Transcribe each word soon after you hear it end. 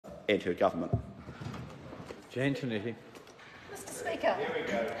and her government. Jane Tinetti. Mr Speaker,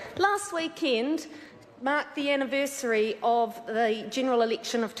 last weekend marked the anniversary of the general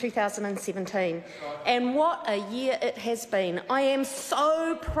election of 2017, and what a year it has been. I am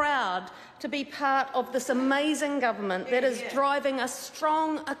so proud to be part of this amazing government that is driving a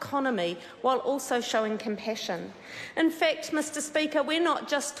strong economy while also showing compassion. In fact, Mr Speaker, we're not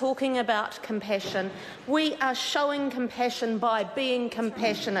just talking about compassion, we are showing compassion by being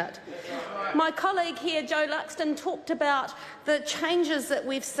compassionate. My colleague here, Joe Luxton, talked about the changes that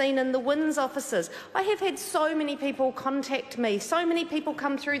we've seen in the WINS offices. I have had so many people contact me, so many people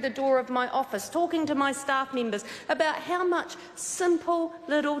come through the door of my office talking to my staff members about how much simple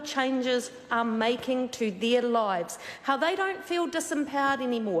little changes are making to their lives, how they don't feel disempowered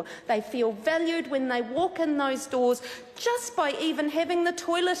anymore. They feel valued when they walk in those doors just by even having the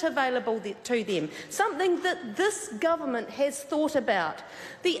toilet available to them, something that this government has thought about.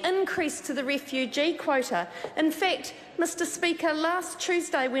 The increase to the refugee quota. In fact, Mr Speaker, last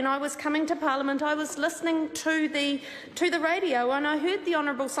Tuesday when I was coming to Parliament, I was listening to the radio and I heard the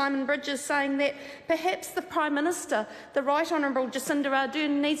Honourable Simon Bridges saying that perhaps the Prime Minister, the Right Honourable Jacinda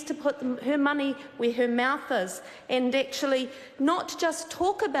Ardern, needs to put her money where her mouth is and actually not just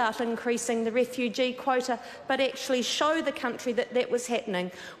talk about increasing the refugee quota but actually show the country that that was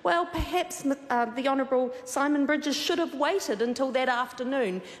happening. Well, perhaps the Honourable Simon Bridges should have waited until that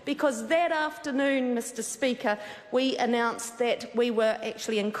afternoon, because that afternoon, Mr Speaker, we announced that we were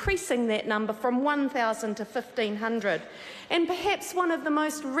actually increasing that number from 1,000 to 1,500. And perhaps one of the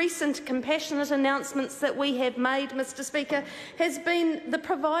most recent compassionate announcements that we have made, Mr Speaker, has been the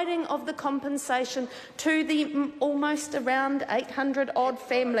providing of the compensation to the almost around 800-odd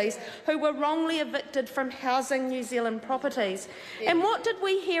families who were wrongly evicted from Housing New Zealand properties. And what did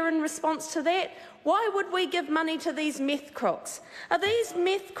we hear in response to that? Why would we give money to these meth crooks? Are these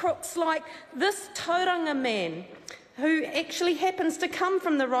meth crooks like this Tauranga man, who actually happens to come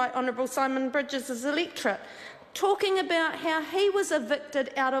from the Right Honourable Simon Bridges' electorate, talking about how he was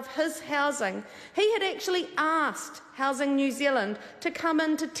evicted out of his housing? He had actually asked Housing New Zealand to come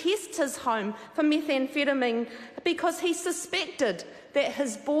in to test his home for methamphetamine because he suspected that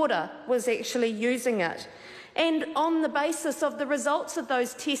his boarder was actually using it. And on the basis of the results of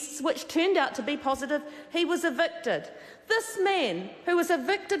those tests, which turned out to be positive, he was evicted. This man, who was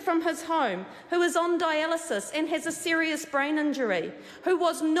evicted from his home, who is on dialysis and has a serious brain injury, who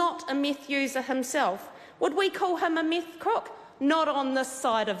was not a meth user himself, would we call him a meth crook? Not on this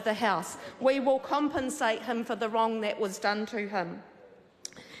side of the House. We will compensate him for the wrong that was done to him.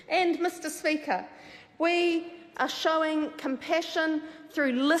 And, Mr Speaker, we are showing compassion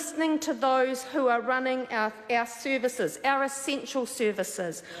through listening to those who are running our services, our essential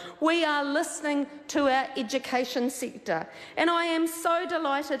services. We are listening to our education sector. And I am so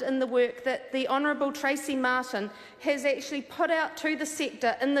delighted in the work that the Honourable Tracy Martin has actually put out to the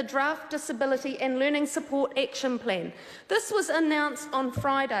sector in the draft Disability and Learning Support Action Plan. This was announced on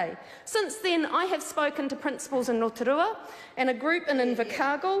Friday. Since then, I have spoken to principals in Rotorua and a group in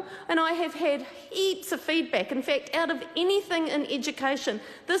Invercargill, and I have had heaps of feedback. In fact, out of anything in education,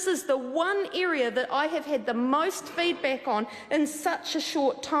 this is the one area that I have had the most feedback on in such a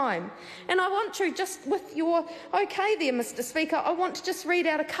short time. And I want to, just with your okay there, Mr Speaker, I want to just read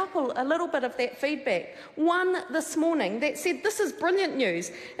out a little bit of that feedback. One this morning that said, "This is brilliant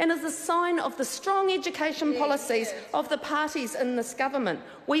news and is a sign of the strong education policies of the parties in this government.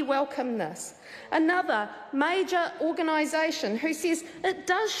 We welcome this." Another major organisation who says it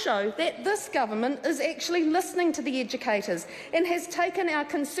does show that this government is actually listening to the educators and has taken our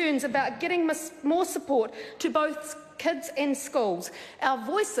concerns about getting more support to both kids and schools. Our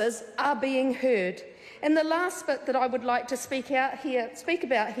voices are being heard. And the last bit that I would like to speak about here,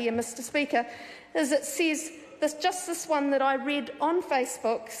 Mr Speaker, is it says, this one that I read on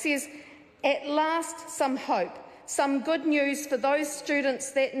Facebook says, "At last some hope, some good news for those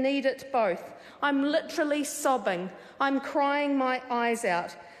students that need it both." I'm literally sobbing. I'm crying my eyes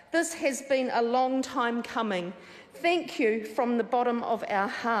out. This has been a long time coming. Thank you from the bottom of our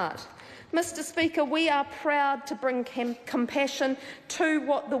heart. Mr Speaker, we are proud to bring compassion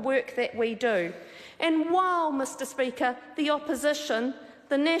to the work that we do. And while, Mr Speaker, the opposition,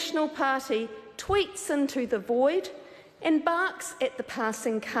 the National Party, tweets into the void and barks at the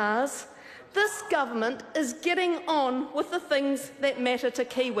passing cars, this government is getting on with the things that matter to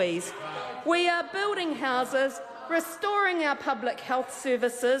Kiwis. We are building houses, restoring our public health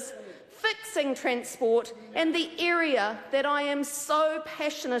services, fixing transport, and the area that I am so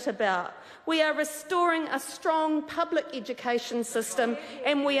passionate about. We are restoring a strong public education system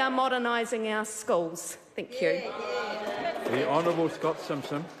and we are modernising our schools. Thank you. The Honourable Scott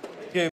Simpson.